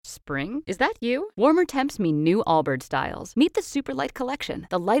Spring? Is that you? Warmer temps mean new Allbirds styles. Meet the Superlight Collection,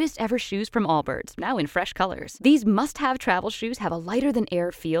 the lightest ever shoes from Allbirds, now in fresh colors. These must-have travel shoes have a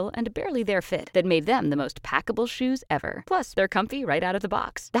lighter-than-air feel and a barely-there fit that made them the most packable shoes ever. Plus, they're comfy right out of the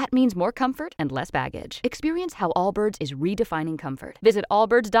box. That means more comfort and less baggage. Experience how Allbirds is redefining comfort. Visit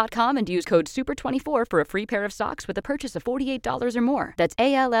allbirds.com and use code SUPER24 for a free pair of socks with a purchase of $48 or more. That's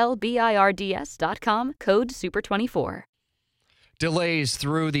ALLBIRDS.com, code SUPER24. Delays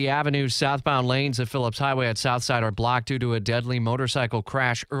through the Avenue southbound lanes of Phillips Highway at Southside are blocked due to a deadly motorcycle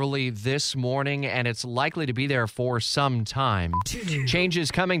crash early this morning, and it's likely to be there for some time.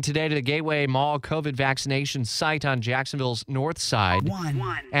 Changes coming today to the Gateway Mall COVID vaccination site on Jacksonville's north side.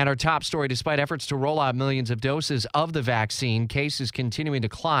 And our top story, despite efforts to roll out millions of doses of the vaccine, cases continuing to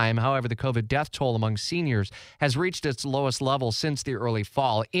climb. However, the COVID death toll among seniors has reached its lowest level since the early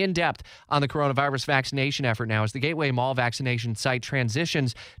fall. In depth on the coronavirus vaccination effort now as the Gateway Mall vaccination site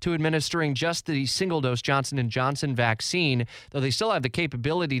transitions to administering just the single-dose Johnson & Johnson vaccine, though they still have the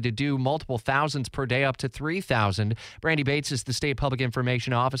capability to do multiple thousands per day, up to 3,000. Brandy Bates is the State Public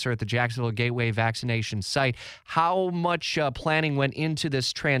Information Officer at the Jacksonville Gateway vaccination site. How much planning went into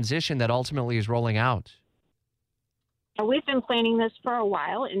this transition that ultimately is rolling out? We've been planning this for a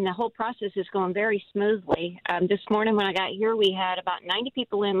while, and the whole process is going very smoothly. This morning when I got here, we had about 90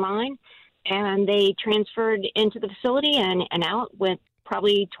 people in line, and they transferred into the facility and out with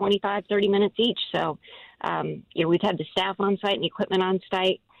probably 25, 30 minutes each. So, we've had the staff on site and the equipment on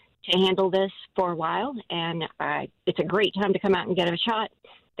site to handle this for a while, and it's a great time to come out and get a shot.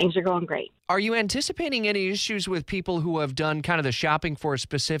 Things are going great. Are you anticipating any issues with people who have done kind of the shopping for a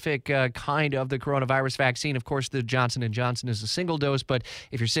specific kind of the coronavirus vaccine? Of course, the Johnson & Johnson is a single dose, but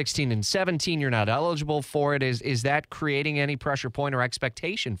if you're 16 and 17, you're not eligible for it. Is that creating any pressure point or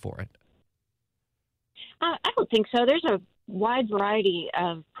expectation for it? I don't think so. There's a wide variety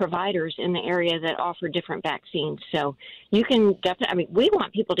of providers in the area that offer different vaccines. So you can definitely, we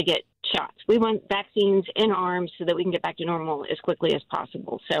want people to get shots. We want vaccines in arms so that we can get back to normal as quickly as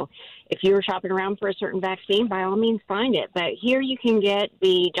possible. So if you're shopping around for a certain vaccine, by all means find it. But here you can get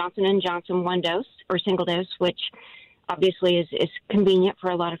the Johnson & Johnson one dose or single dose, which obviously is convenient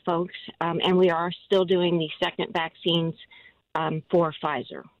for a lot of folks. And we are still doing the second vaccines for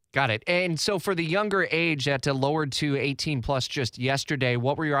Pfizer. Got it. And so for the younger age that lowered to 18 plus just yesterday,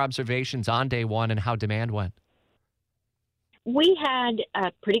 what were your observations on day one and how demand went? We had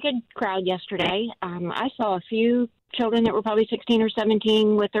a pretty good crowd yesterday. I saw a few children that were probably 16 or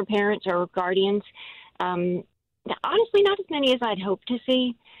 17 with their parents or guardians. Honestly, not as many as I'd hoped to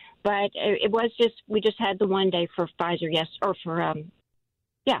see, but it was we just had the one day for Pfizer,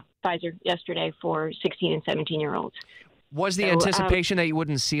 Pfizer yesterday for 16 and 17-year-olds. Was the anticipation that you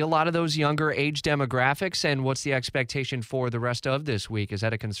wouldn't see a lot of those younger age demographics, and what's the expectation for the rest of this week? Is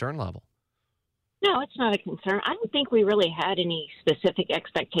that a concern level? No, it's not a concern. I don't think we really had any specific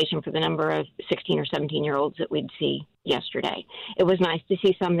expectation for the number of 16 or 17-year-olds that we'd see yesterday. It was nice to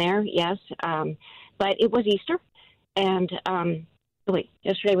see some there, yes, but it was Easter, and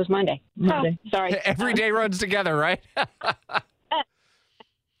yesterday was Monday. Monday. Oh, sorry. Every day runs together, right?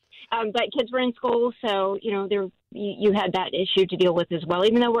 But kids were in school, so, you had that issue to deal with as well,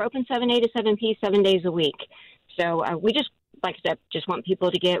 even though we're open 7A to 7P 7 days a week. So we just, like I said, just want people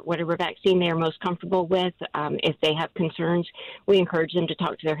to get whatever vaccine they are most comfortable with. If they have concerns, we encourage them to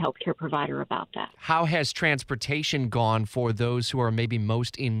talk to their healthcare provider about that. How has transportation gone for those who are maybe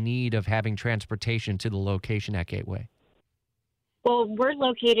most in need of having transportation to the location at Gateway? Well, we're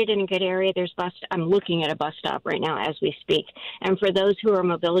located in a good area. I'm looking at a bus stop right now as we speak. And for those who are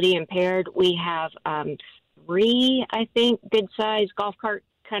mobility impaired, we have 3, I think, good-sized golf cart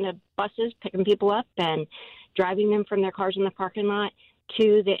kind of buses picking people up and driving them from their cars in the parking lot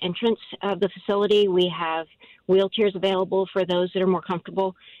to the entrance of the facility. We have wheelchairs available for those that are more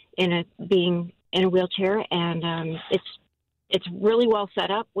comfortable being in a wheelchair, and it's really well set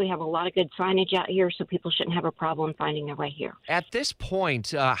up. We have a lot of good signage out here, so people shouldn't have a problem finding their way here. At this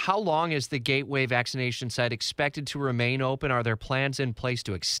point, how long is the Gateway vaccination site expected to remain open? Are there plans in place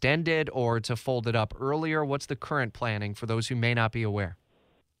to extend it or to fold it up earlier? What's the current planning for those who may not be aware?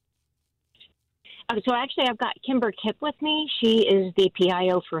 So actually, I've got Kimber Kipp with me. She is the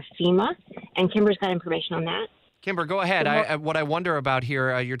PIO for FEMA, and Kimber's got information on that. Kimber, go ahead. What I wonder about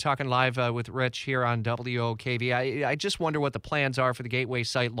here, you're talking live with Rich here on WOKV. I just wonder what the plans are for the Gateway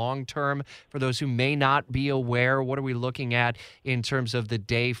site long term. For those who may not be aware, what are we looking at in terms of the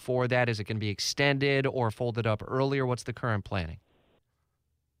day for that? Is it going to be extended or folded up earlier? What's the current planning?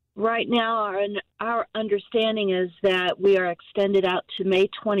 Right now, our understanding is that we are extended out to May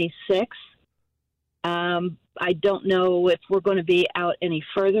 26th. I don't know if we're going to be out any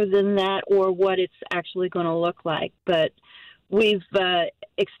further than that or what it's actually going to look like. But we've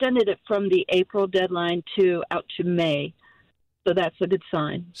extended it from the April deadline out to May. So that's a good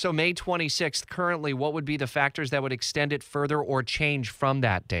sign. So May 26th, currently, what would be the factors that would extend it further or change from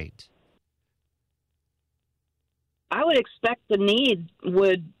that date? I would expect the need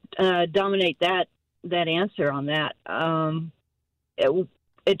would dominate that answer on that.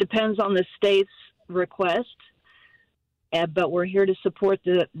 It depends on the state's request, but we're here to support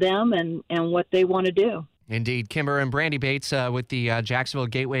them and what they want to do. Indeed. Kimber and Brandy Bates with the Jacksonville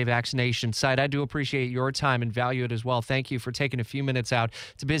Gateway Vaccination Site. I do appreciate your time and value it as well. Thank you for taking a few minutes out.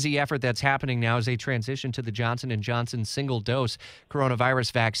 It's a busy effort that's happening now as they transition to the Johnson & Johnson single-dose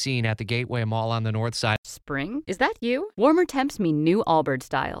coronavirus vaccine at the Gateway Mall on the north side. Spring? Is that you? Warmer temps mean new Allbirds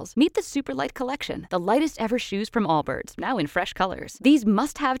styles. Meet the Superlight Collection, the lightest ever shoes from Allbirds, now in fresh colors. These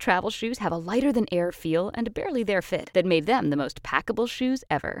must-have travel shoes have a lighter-than-air feel and a barely-there fit that made them the most packable shoes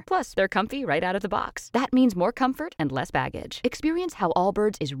ever. Plus, they're comfy right out of the box. That means more comfort and less baggage. Experience how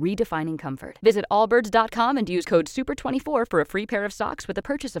Allbirds is redefining comfort. Visit allbirds.com and use code SUPER24 for a free pair of socks with a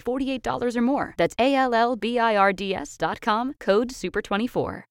purchase of $48 or more. That's ALLBIRDS.com, code SUPER24.